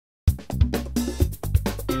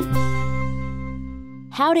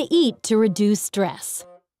How to eat to reduce stress.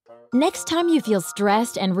 Next time you feel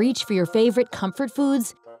stressed and reach for your favorite comfort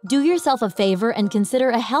foods, do yourself a favor and consider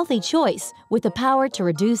a healthy choice with the power to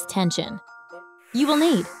reduce tension. You will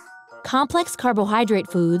need complex carbohydrate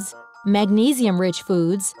foods, magnesium-rich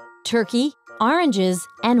foods, turkey, oranges,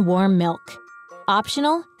 and warm milk.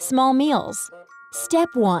 Optional, small meals. Step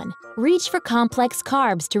 1. Reach for complex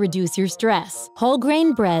carbs to reduce your stress. Whole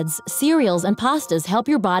grain breads, cereals, and pastas help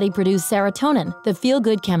your body produce serotonin, the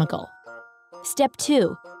feel-good chemical. Step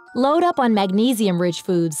 2. Load up on magnesium-rich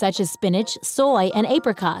foods such as spinach, soy, and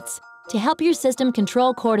apricots to help your system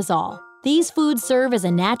control cortisol. These foods serve as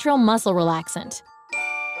a natural muscle relaxant.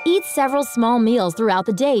 Eat several small meals throughout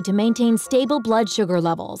the day to maintain stable blood sugar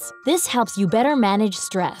levels. This helps you better manage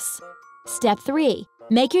stress. Step 3.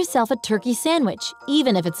 Make yourself a turkey sandwich,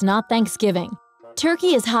 even if it's not Thanksgiving.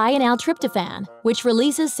 Turkey is high in L-tryptophan, which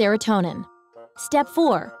releases serotonin. Step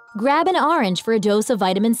 4. Grab an orange for a dose of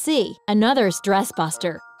vitamin C, another stress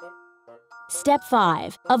buster. Step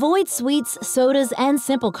 5. Avoid sweets, sodas, and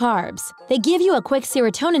simple carbs. They give you a quick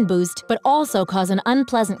serotonin boost, but also cause an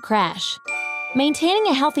unpleasant crash. Maintaining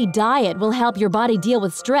a healthy diet will help your body deal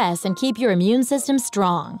with stress and keep your immune system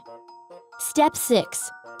strong. Step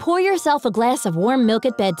 6. Pour yourself a glass of warm milk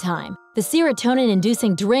at bedtime. The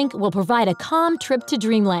serotonin-inducing drink will provide a calm trip to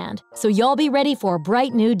dreamland, so you'll be ready for a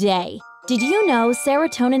bright new day. Did you know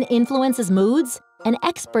serotonin influences moods? And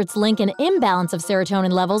experts link an imbalance of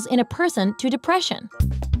serotonin levels in a person to depression.